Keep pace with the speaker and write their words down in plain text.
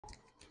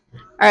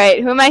All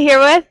right, who am I here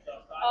with?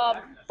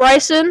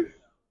 Bryson.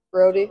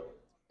 Brody.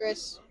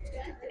 Chris.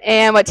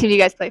 And what team do you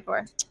guys play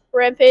for?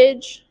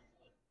 Rampage.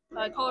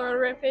 Colorado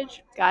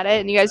Rampage. Got it.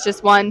 And you guys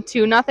just won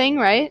 2-0,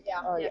 right?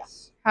 Yeah. Oh,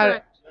 Yes.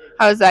 How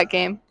was that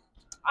game?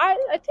 I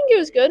think it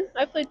was good.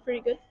 I played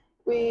pretty good.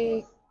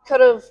 We could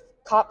have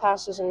caught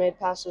passes and made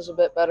passes a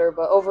bit better,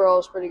 but overall it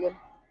was pretty good.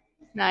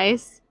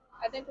 Nice.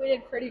 I think we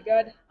did pretty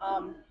good.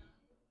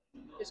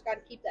 Just got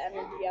to keep the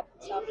energy up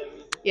and stuff.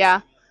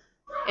 Yeah.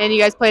 And you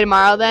guys play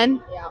tomorrow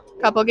then? Yeah.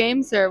 Couple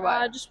games or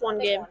what? Just one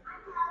game.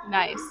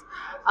 Nice.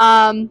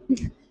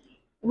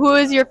 Who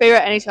is your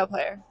favorite NHL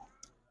player?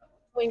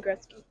 Wayne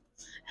Gretzky.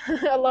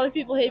 A lot of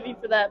people hate me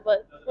for that,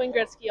 but Wayne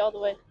Gretzky all the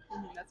way.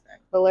 That's fair.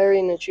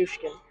 Valeri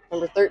Nichushkin,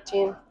 number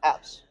 13,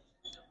 Abs.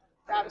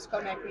 Travis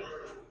Konecny.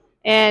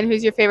 And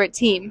who's your favorite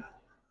team?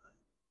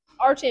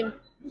 Our team.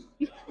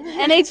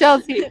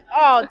 NHL team.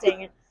 Oh,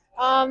 dang it.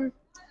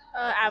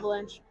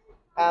 Avalanche.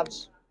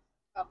 Abs.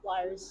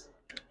 Flyers.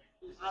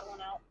 Odd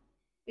one out.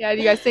 Yeah, do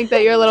you guys think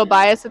that you're a little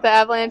biased with the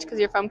Avalanche because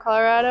you're from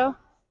Colorado?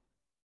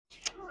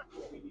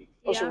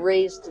 I was Yeah.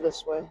 raised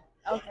this way.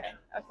 Okay,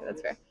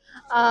 that's fair.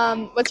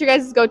 What's your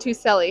guys' go-to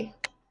celly?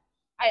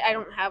 I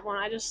don't have one.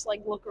 I just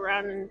look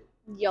around and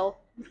yell.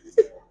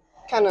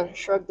 Kind of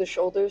shrug the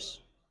shoulders.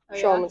 Oh,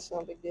 Show yeah? them it's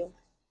not a big deal.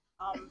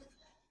 I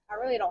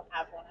really don't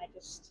have one. I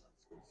just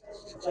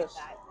like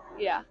that.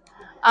 Yeah.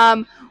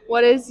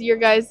 What is your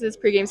guys'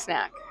 pregame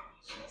snack?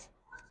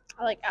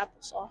 I like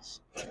applesauce.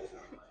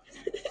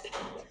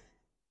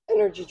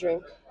 Energy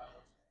drink.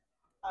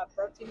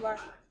 Protein bar.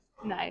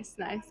 Nice.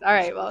 All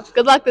right, well,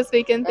 good luck this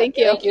weekend. Thank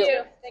you. Thank you.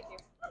 Thank you.